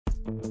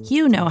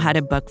You know how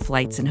to book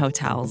flights and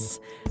hotels.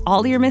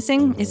 All you're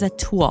missing is a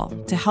tool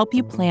to help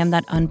you plan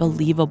that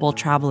unbelievable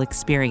travel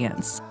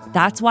experience.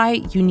 That's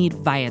why you need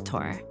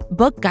Viator.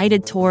 Book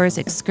guided tours,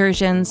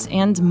 excursions,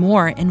 and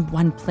more in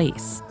one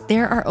place.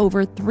 There are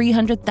over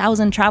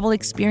 300,000 travel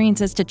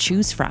experiences to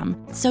choose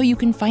from, so you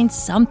can find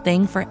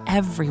something for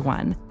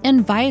everyone.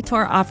 And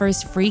Viator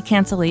offers free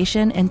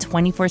cancellation and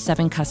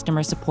 24/7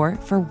 customer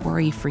support for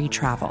worry-free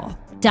travel.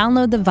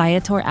 Download the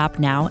Viator app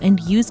now and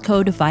use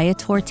code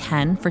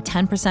Viator10 for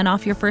 10%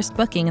 off your first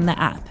booking in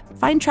the app.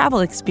 Find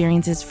travel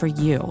experiences for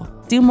you.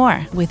 Do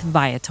more with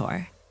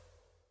Viator.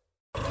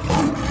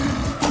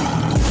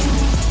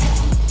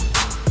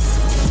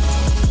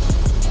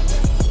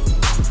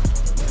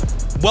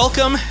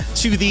 Welcome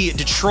to the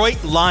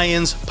Detroit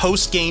Lions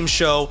post-game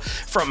show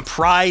from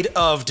Pride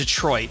of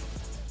Detroit.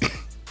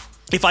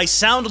 If I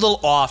sound a little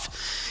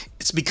off,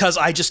 it's because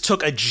I just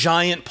took a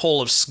giant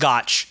pull of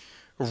scotch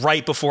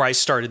right before I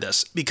started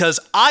this, because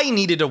I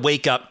needed to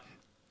wake up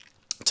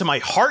to my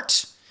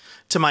heart,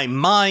 to my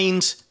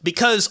mind,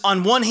 because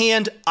on one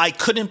hand, I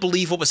couldn't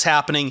believe what was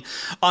happening.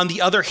 On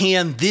the other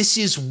hand, this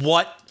is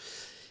what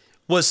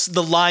was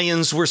the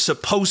Lions were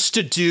supposed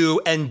to do,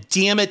 and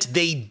damn it,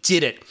 they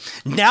did it.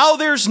 Now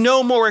there's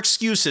no more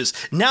excuses.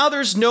 Now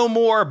there's no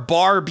more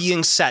bar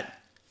being set.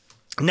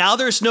 Now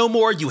there's no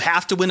more you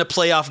have to win a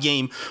playoff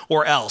game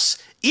or else.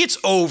 It's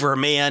over,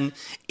 man.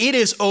 It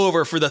is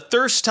over. For the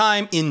first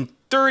time in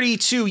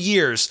 32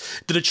 years,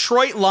 the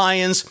Detroit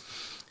Lions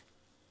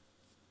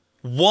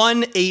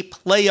won a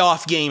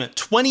playoff game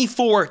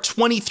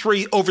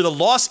 24-23 over the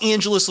Los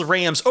Angeles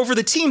Rams, over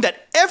the team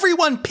that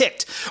everyone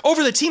picked,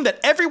 over the team that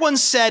everyone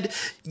said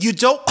you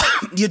don't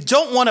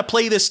want to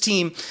play this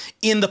team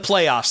in the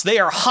playoffs. They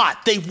are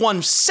hot. They've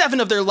won 7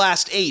 of their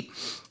last 8.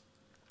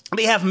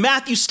 They have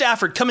Matthew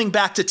Stafford coming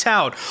back to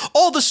town.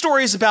 All the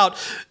stories about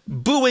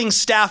booing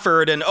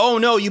Stafford and, oh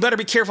no, you better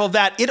be careful of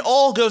that, it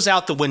all goes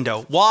out the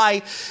window.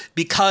 Why?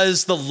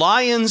 Because the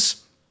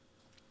Lions,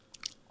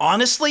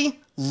 honestly,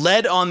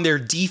 led on their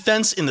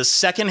defense in the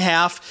second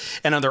half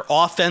and on their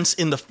offense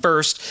in the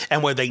first,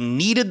 and where they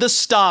needed the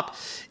stop,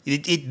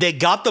 they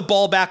got the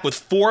ball back with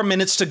 4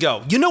 minutes to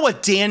go. You know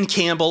what Dan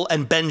Campbell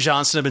and Ben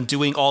Johnson have been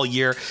doing all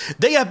year?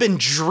 They have been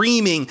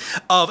dreaming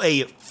of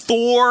a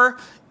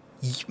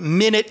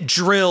 4-minute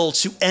drill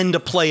to end a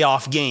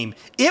playoff game.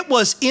 It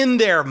was in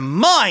their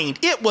mind.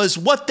 It was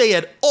what they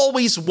had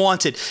always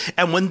wanted.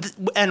 And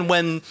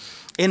when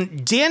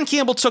Dan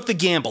Campbell took the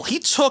gamble, he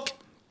took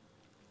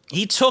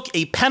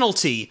a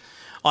penalty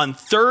on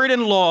 3rd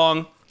and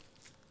long,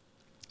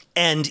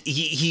 and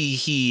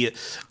he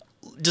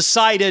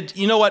decided,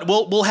 you know what,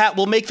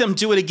 we'll make them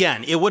do it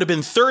again. It would have been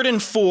 3rd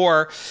and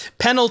 4,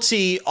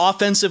 penalty,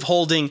 offensive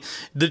holding.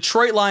 The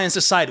Detroit Lions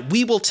decide,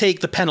 we will take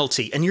the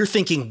penalty. And you're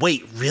thinking,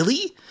 wait,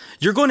 really?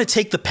 You're going to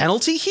take the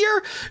penalty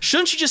here?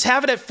 Shouldn't you just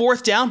have it at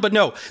 4th down? But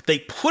no, they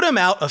put him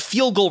out of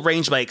field goal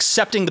range by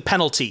accepting the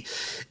penalty.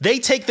 They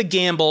take the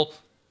gamble,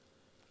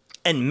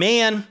 and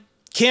man,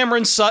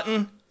 Cameron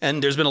Sutton,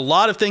 and there's been a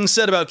lot of things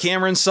said about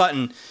Cameron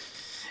Sutton,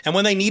 and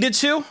when they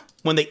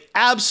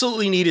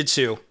absolutely needed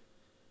to,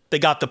 they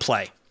got the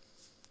play.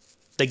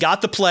 They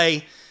got the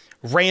play,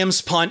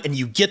 Rams punt, and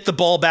you get the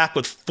ball back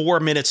with 4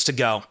 minutes to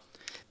go.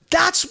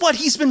 That's what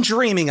he's been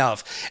dreaming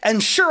of.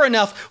 And sure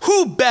enough,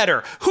 who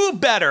better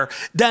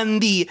than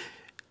the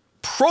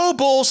Pro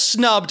Bowl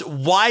snubbed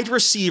wide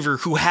receiver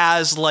who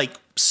has like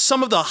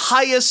some of the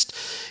highest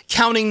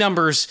counting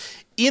numbers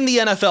in the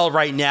NFL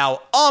right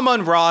now,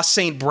 Amon-Ra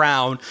St.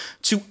 Brown,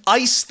 to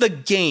ice the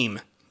game.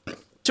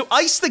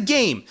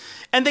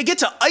 And they get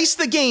to ice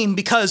the game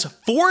because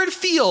Ford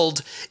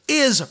Field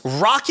is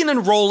rocking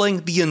and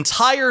rolling the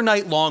entire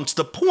night long, to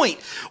the point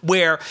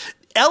where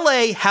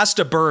LA has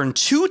to burn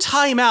 2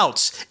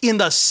 timeouts in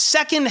the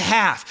second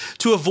half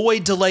to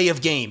avoid delay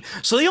of game.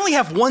 So they only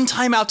have 1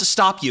 timeout to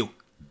stop you.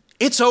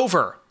 It's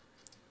over.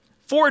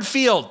 Ford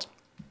Field.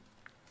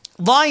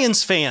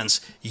 Lions fans,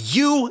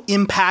 you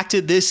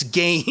impacted this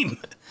game.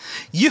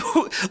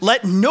 You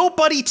let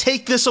nobody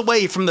take this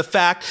away from the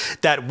fact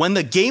that when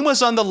the game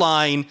was on the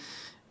line,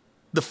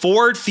 the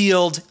Ford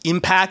Field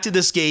impacted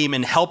this game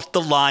and helped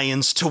the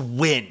Lions to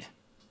win.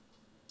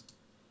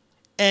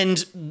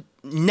 And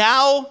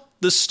now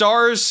the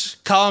stars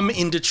come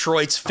in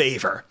Detroit's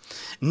favor.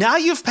 Now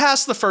you've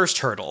passed the first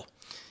hurdle.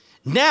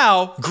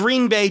 Now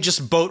Green Bay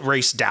just boat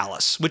raced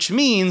Dallas, which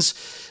means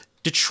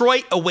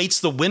Detroit awaits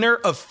the winner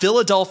of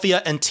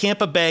Philadelphia and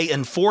Tampa Bay,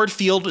 and Ford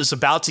Field is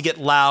about to get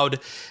loud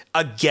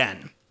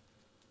again.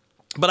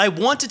 But I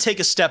want to take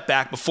a step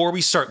back before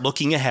we start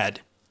looking ahead,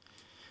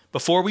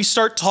 before we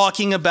start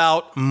talking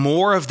about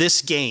more of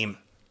this game,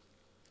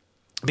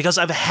 because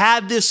I've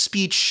had this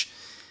speech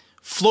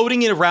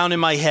floating it around in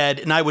my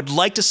head, and I would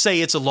like to say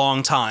it's a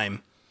long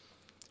time,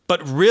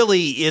 but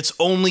really it's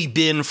only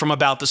been from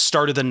about the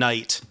start of the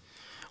night,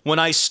 when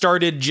I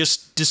started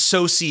just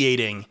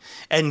dissociating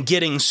and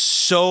getting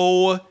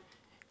so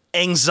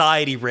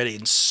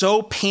anxiety-ridden,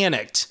 so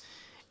panicked.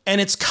 And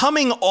it's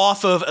coming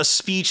off of a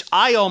speech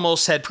I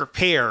almost had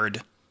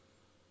prepared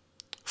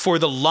for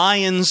the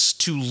Lions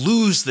to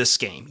lose this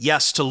game.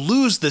 Yes, to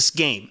lose this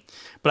game.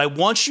 But I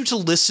want you to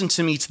listen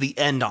to me to the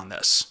end on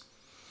this.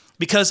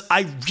 Because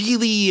I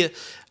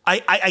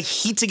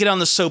hate to get on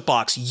the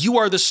soapbox. You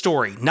are the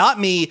story. Not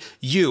me,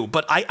 you.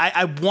 But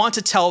I want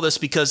to tell this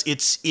because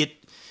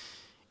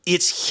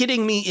it's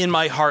hitting me in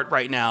my heart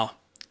right now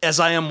as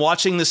I am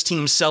watching this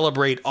team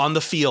celebrate on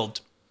the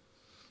field.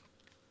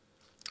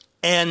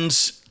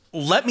 And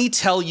let me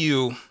tell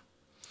you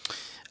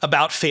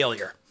about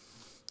failure.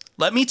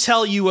 Let me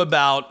tell you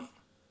about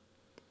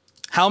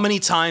how many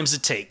times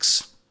it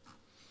takes.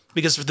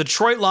 Because for the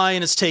Detroit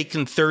Lions, it's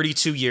taken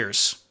 32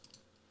 years.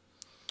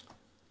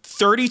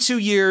 32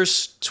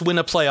 years to win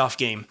a playoff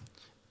game.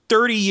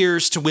 30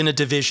 years to win a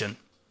division.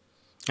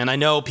 And I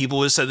know people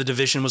would have said the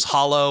division was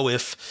hollow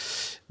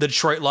if the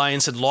Detroit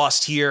Lions had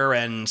lost here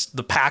and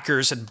the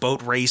Packers had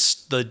boat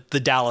raced the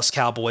Dallas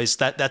Cowboys.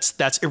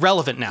 That's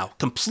irrelevant now.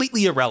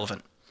 Completely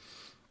irrelevant.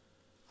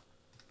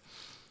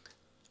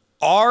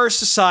 Our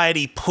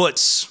society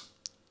puts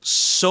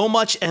so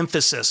much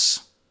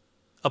emphasis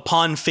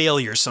upon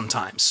failure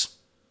sometimes.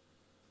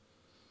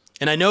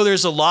 And I know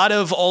there's a lot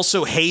of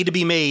also hay to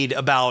be made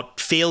about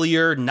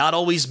failure not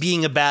always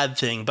being a bad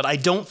thing, but I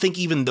don't think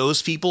even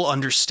those people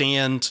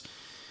understand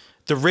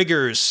the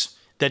rigors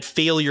that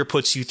failure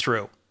puts you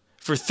through.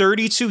 For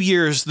 32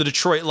 years, the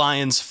Detroit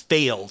Lions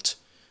failed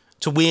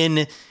to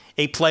win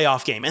a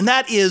playoff game. And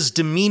that is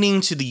demeaning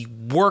to the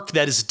work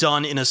that is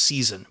done in a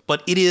season,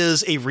 but it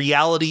is a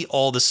reality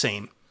all the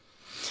same.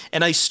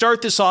 And I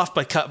start this off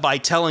by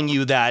telling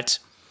you that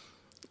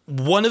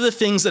one of the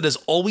things that has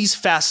always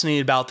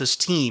fascinated about this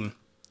team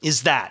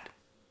is that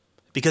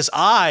because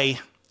I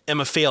am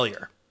a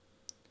failure.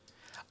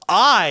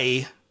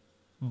 I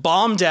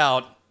bombed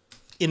out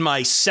in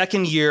my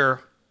second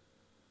year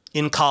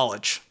in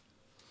college.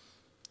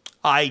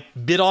 I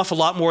bit off a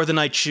lot more than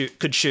I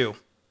could chew.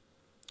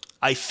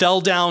 I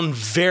fell down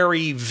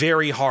very,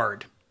 very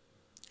hard.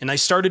 And I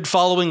started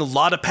following a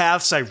lot of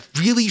paths I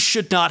really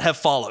should not have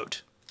followed.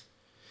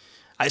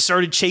 I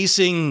started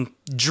chasing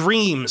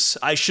dreams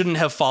I shouldn't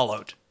have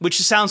followed, which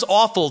sounds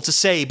awful to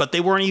say, but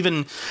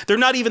they're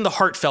not even the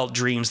heartfelt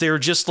dreams. They were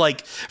just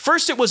like,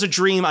 first it was a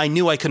dream I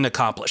knew I couldn't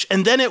accomplish.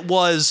 And then it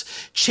was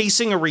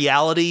chasing a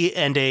reality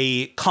and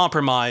a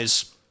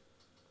compromise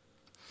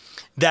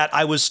that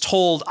I was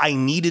told I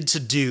needed to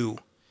do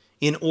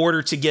in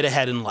order to get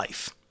ahead in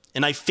life.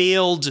 And I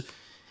failed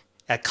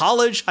at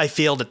college, I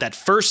failed at that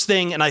first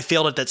thing, and I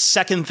failed at that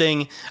second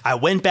thing. I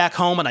went back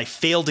home and I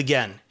failed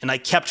again, and I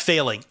kept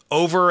failing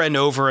over and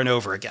over and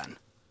over again.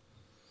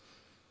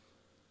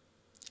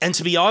 And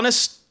to be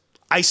honest,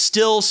 I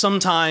still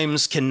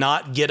sometimes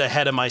cannot get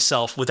ahead of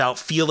myself without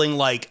feeling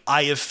like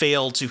I have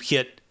failed to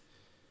hit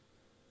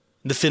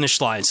the finish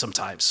line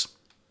sometimes.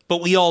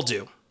 But we all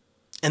do.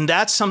 And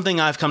that's something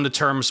I've come to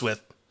terms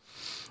with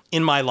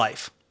in my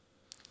life.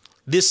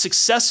 This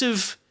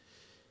successive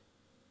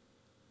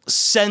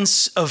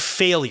sense of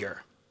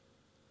failure.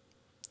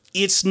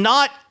 It's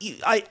not,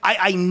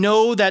 I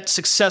know that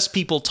success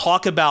people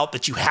talk about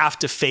that you have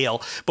to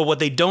fail, but what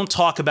they don't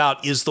talk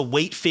about is the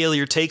weight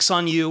failure takes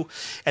on you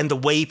and the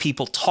way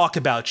people talk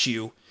about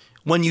you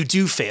when you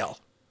do fail.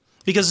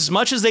 Because as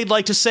much as they'd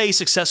like to say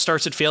success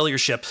starts at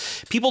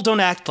failureship, people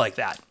don't act like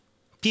that.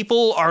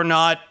 People are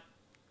not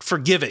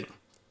forgiving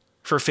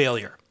for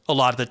failure a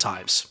lot of the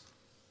times.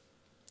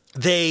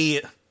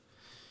 They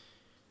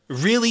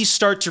really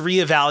start to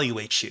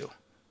reevaluate you.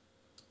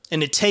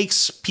 And it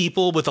takes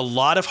people with a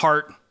lot of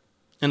heart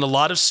and a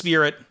lot of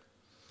spirit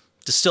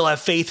to still have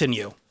faith in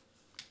you,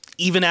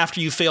 even after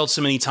you failed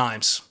so many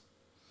times.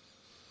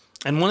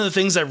 And one of the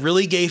things that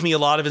really gave me a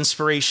lot of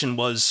inspiration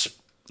was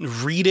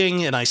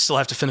reading, and I still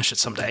have to finish it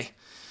someday,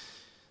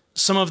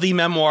 some of the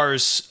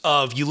memoirs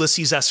of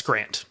Ulysses S.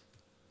 Grant,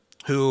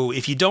 who,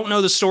 if you don't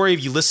know the story of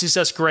Ulysses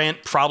S.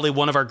 Grant, probably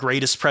one of our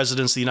greatest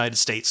presidents of the United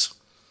States.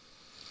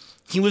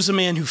 He was a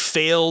man who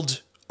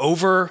failed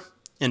over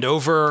and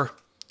over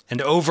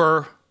and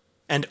over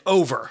and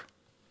over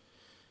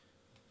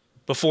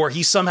before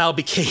he somehow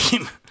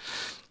became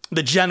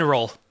the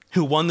general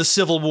who won the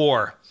Civil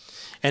War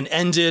and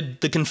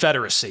ended the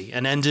Confederacy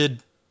and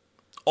ended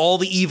all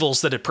the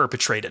evils that it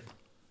perpetrated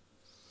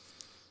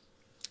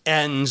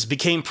and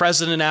became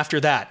president after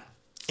that.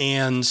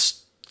 And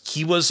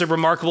he was a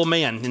remarkable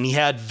man, and he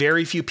had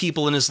very few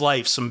people in his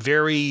life, some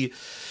very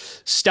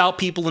stout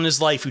people in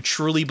his life who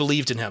truly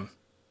believed in him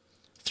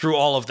through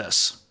all of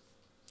this,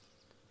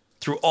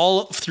 through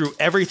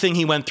everything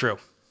he went through.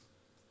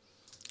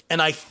 And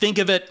I think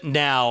of it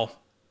now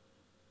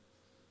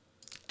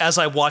as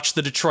I watch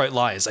the Detroit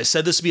Lions. I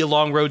said this would be a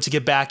long road to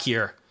get back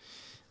here,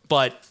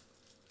 but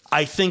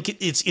I think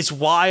it's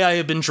why I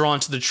have been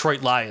drawn to the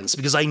Detroit Lions,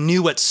 because I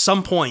knew at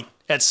some point,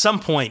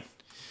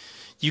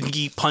 you can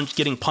keep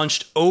getting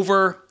punched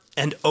over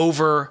and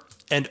over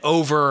and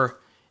over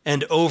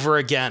and over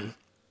again.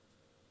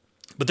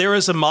 But there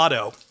is a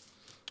motto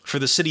for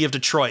the city of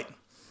Detroit.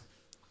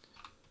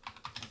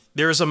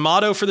 There is a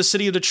motto for the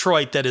city of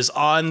Detroit that is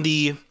on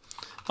the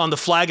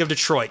flag of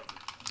Detroit.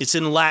 It's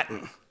in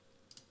Latin.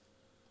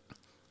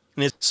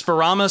 And it's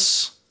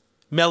Speramus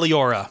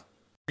meliora,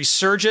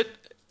 resurgit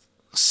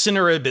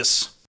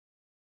cineribus.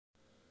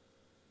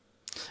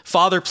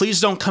 Father, please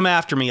don't come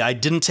after me. I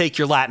didn't take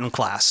your Latin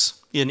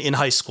class in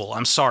high school.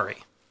 I'm sorry.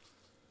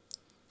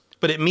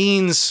 But it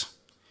means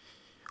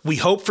we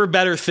hope for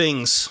better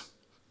things,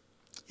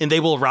 and they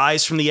will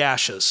rise from the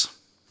ashes.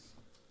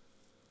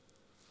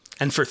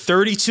 And for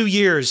 32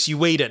 years, you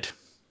waited.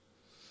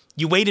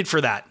 You waited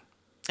for that.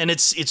 And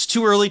it's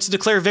too early to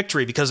declare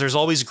victory because there's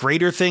always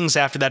greater things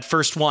after that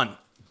first one.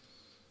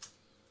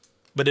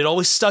 But it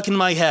always stuck in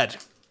my head.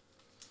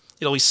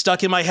 It always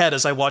stuck in my head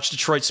as I watched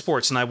Detroit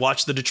sports and I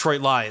watched the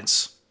Detroit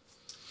Lions.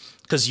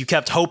 Because you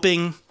kept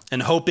hoping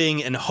and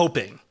hoping and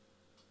hoping.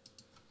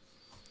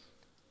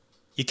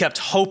 You kept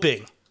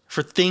hoping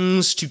for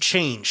things to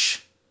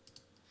change.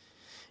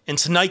 And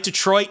tonight,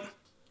 Detroit,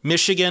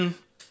 Michigan,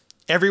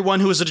 everyone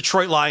who is a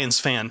Detroit Lions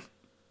fan,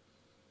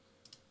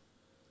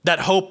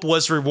 that hope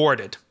was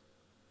rewarded.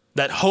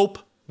 That hope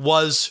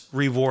was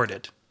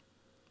rewarded.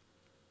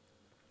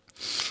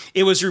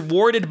 It was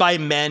rewarded by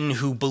men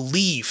who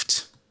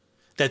believed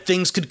that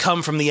things could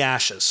come from the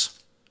ashes,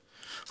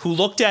 who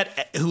looked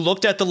at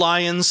the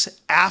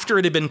Lions after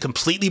it had been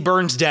completely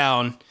burned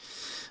down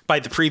by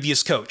the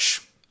previous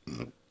coach.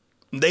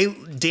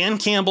 Dan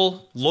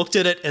Campbell looked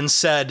at it and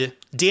said,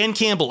 Dan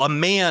Campbell, a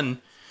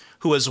man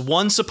who was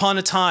once upon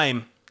a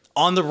time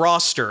on the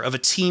roster of a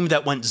team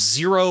that went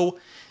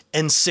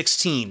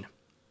 0-16.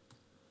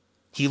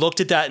 He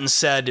looked at that and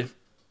said,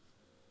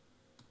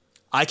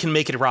 I can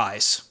make it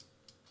rise.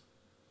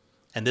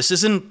 And this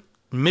isn't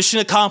mission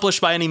accomplished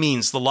by any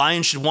means. The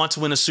Lions should want to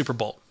win a Super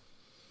Bowl.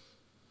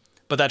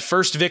 But that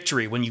first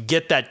victory, when you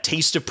get that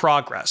taste of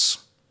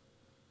progress,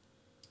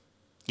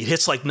 it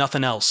hits like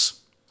nothing else.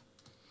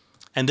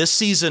 And this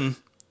season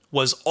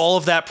was all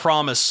of that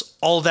promise,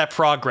 all of that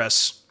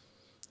progress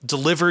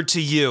delivered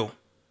to you.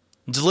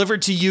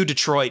 Delivered to you,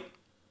 Detroit.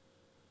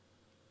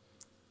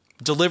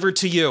 Delivered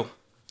to you.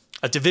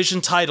 A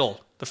division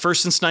title, the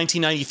first since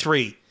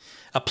 1993.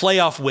 A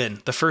playoff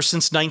win, the first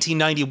since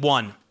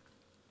 1991.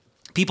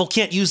 People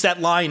can't use that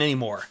line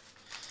anymore.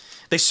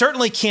 They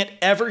certainly can't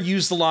ever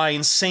use the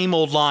Lions, same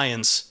old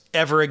Lions,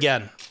 ever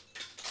again.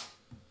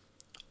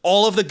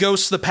 All of the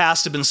ghosts of the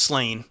past have been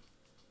slain.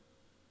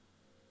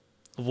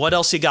 What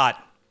else you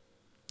got?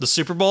 The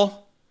Super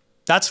Bowl?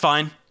 That's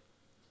fine.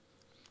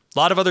 A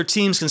lot of other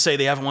teams can say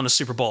they haven't won a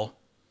Super Bowl.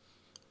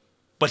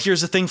 But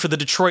here's the thing for the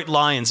Detroit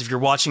Lions, if you're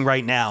watching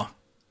right now.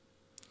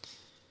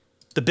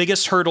 The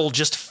biggest hurdle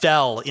just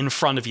fell in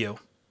front of you.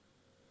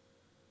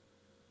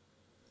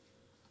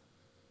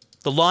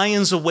 The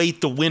Lions await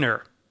the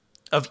winner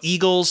of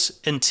Eagles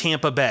and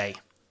Tampa Bay,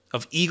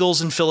 of Eagles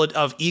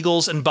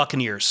and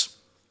Buccaneers.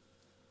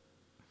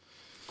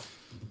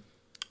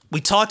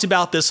 We talked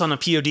about this on a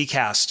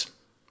PODcast,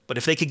 but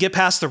if they could get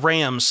past the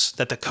Rams,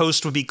 that the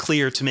coast would be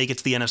clear to make it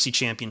to the NFC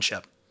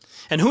Championship.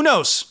 And who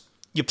knows?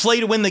 You play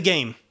to win the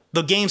game.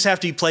 The games have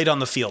to be played on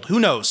the field. Who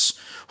knows?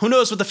 Who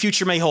knows what the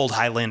future may hold,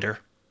 Highlander?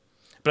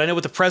 But I know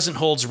what the present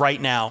holds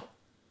right now.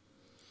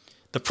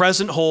 The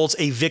present holds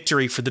a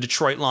victory for the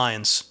Detroit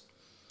Lions.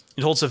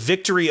 It holds a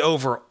victory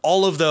over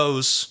all of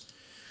those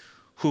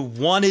who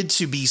wanted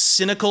to be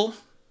cynical,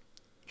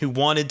 who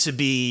wanted to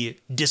be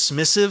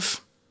dismissive,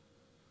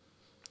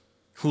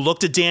 who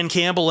looked at Dan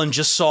Campbell and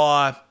just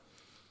saw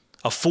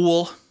a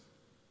fool,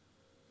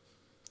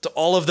 to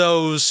all of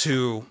those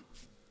who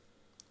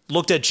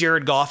looked at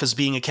Jared Goff as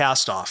being a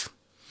cast-off,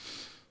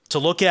 to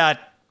look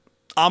at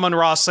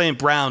Amon-Ra St.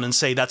 Brown and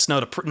say that's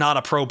not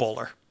a Pro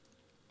Bowler.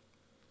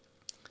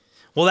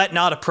 Well, that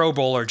not a Pro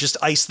Bowler just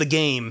iced the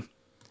game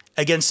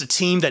against a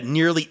team that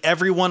nearly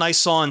everyone I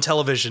saw on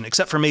television,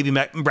 except for maybe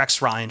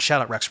Rex Ryan,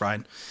 shout out Rex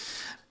Ryan,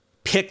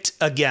 picked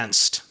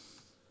against.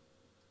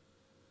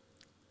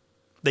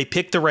 They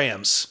picked the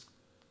Rams.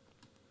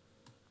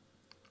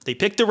 They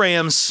picked the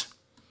Rams,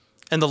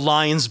 and the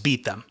Lions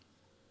beat them.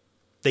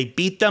 They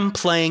beat them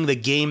playing the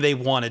game they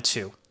wanted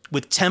to,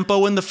 with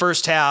tempo in the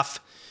first half,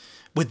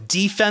 with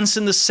defense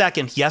in the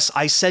second. Yes,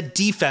 I said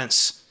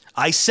defense.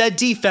 I said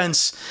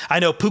defense. I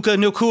know Puka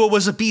Nacua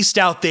was a beast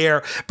out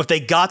there, but they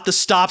got the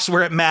stops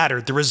where it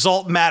mattered. The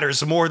result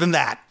matters more than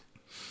that.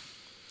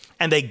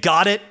 And they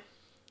got it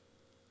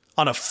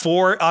on a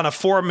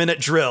 4-minute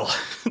drill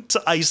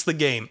to ice the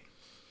game.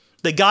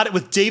 They got it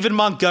with David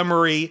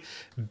Montgomery,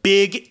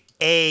 big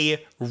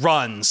A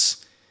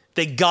runs.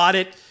 They got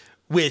it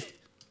with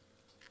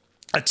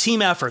a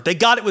team effort. They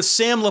got it with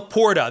Sam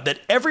Laporta, that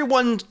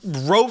everyone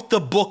wrote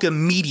the book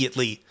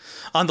immediately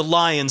on the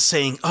Lions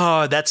saying,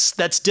 oh,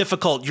 that's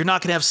difficult. You're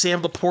not going to have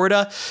Sam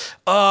Laporta?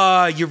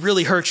 You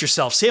really hurt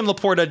yourself. Sam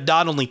Laporta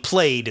not only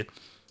played,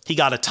 he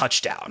got a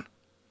touchdown.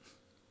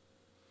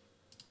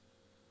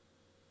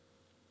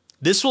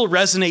 This will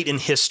resonate in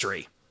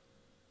history.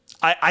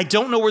 I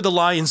don't know where the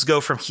Lions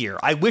go from here.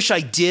 I wish I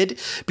did,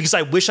 because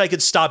I wish I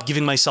could stop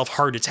giving myself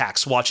heart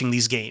attacks watching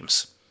these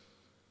games.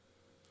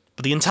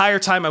 But the entire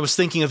time I was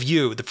thinking of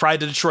you, the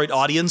Pride of Detroit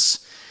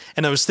audience,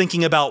 and I was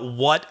thinking about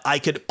what I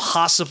could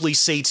possibly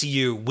say to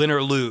you, win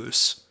or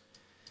lose.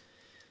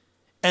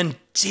 And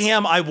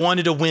damn, I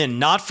wanted to win.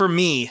 Not for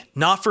me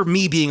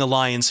being a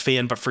Lions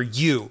fan, but for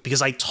you,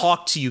 because I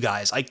talk to you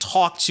guys. I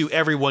talk to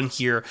everyone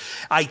here.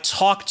 I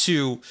talk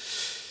to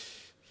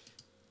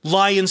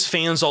Lions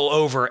fans all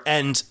over,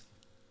 and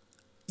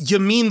you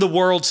mean the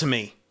world to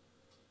me.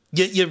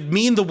 You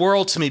mean the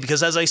world to me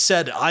because, as I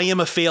said, I am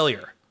a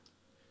failure.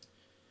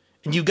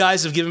 And you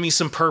guys have given me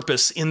some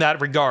purpose in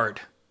that regard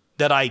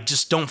that I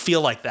just don't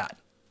feel like that.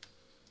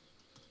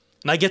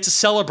 And I get to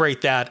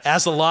celebrate that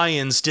as the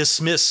Lions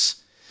dismiss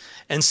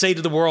and say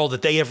to the world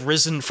that they have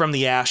risen from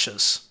the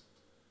ashes,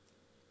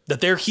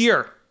 that they're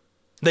here.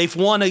 They've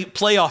won a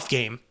playoff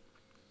game,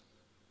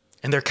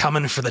 and they're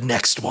coming for the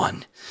next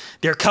one.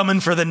 They're coming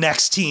for the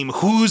next team.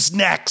 Who's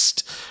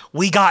next?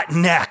 We got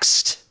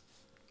next.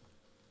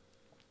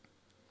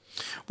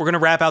 We're going to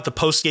wrap out the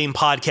post-game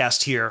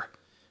podcast here.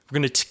 We're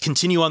going to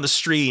continue on the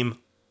stream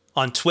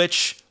on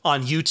Twitch,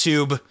 on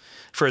YouTube,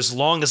 for as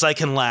long as I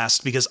can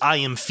last, because I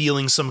am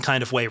feeling some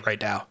kind of way right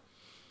now.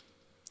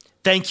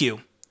 Thank you.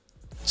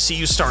 See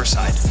you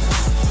Starside.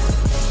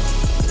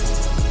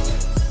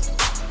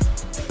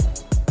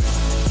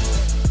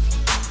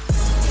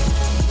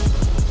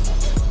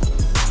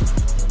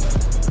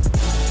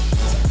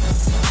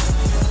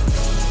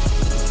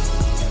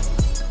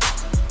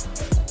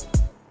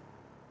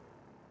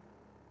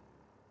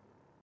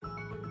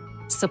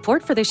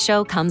 Support for this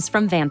show comes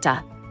from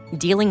Vanta.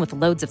 Dealing with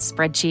loads of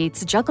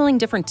spreadsheets, juggling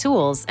different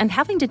tools, and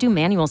having to do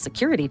manual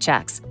security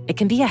checks, it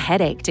can be a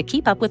headache to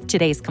keep up with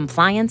today's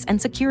compliance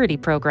and security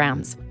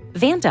programs.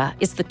 Vanta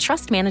is the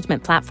trust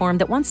management platform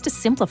that wants to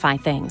simplify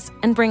things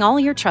and bring all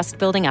your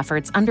trust-building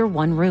efforts under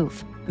one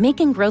roof,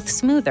 making growth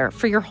smoother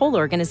for your whole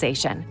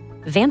organization.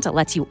 Vanta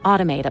lets you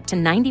automate up to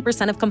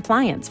 90% of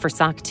compliance for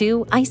SOC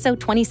 2, ISO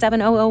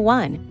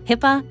 27001,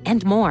 HIPAA,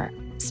 and more.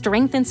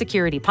 Strengthen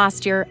security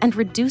posture and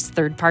reduce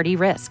third-party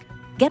risk.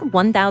 Get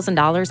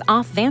 $1,000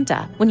 off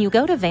Vanta when you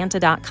go to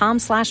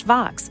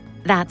vanta.com/Vox.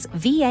 That's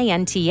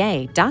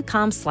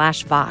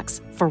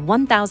VANTA.com/Vox for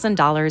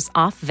 $1,000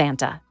 off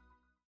Vanta.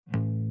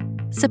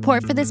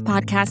 Support for this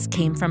podcast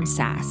came from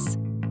SAS.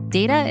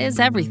 Data is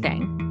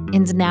everything,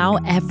 and now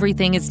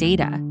everything is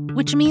data,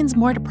 which means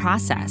more to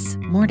process,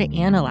 more to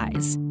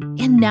analyze.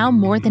 And now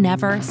more than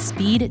ever,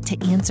 speed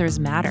to answers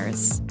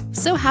matters.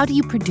 So how do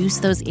you produce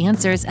those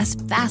answers as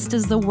fast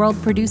as the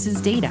world produces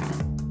data?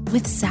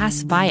 With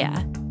SAS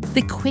Viya,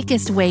 the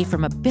quickest way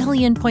from a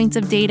billion points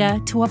of data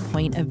to a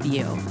point of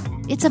view.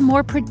 It's a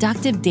more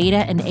productive data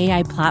and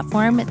AI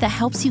platform that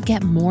helps you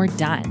get more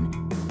done.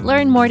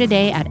 Learn more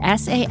today at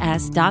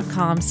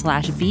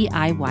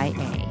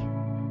sas.com/VIYA.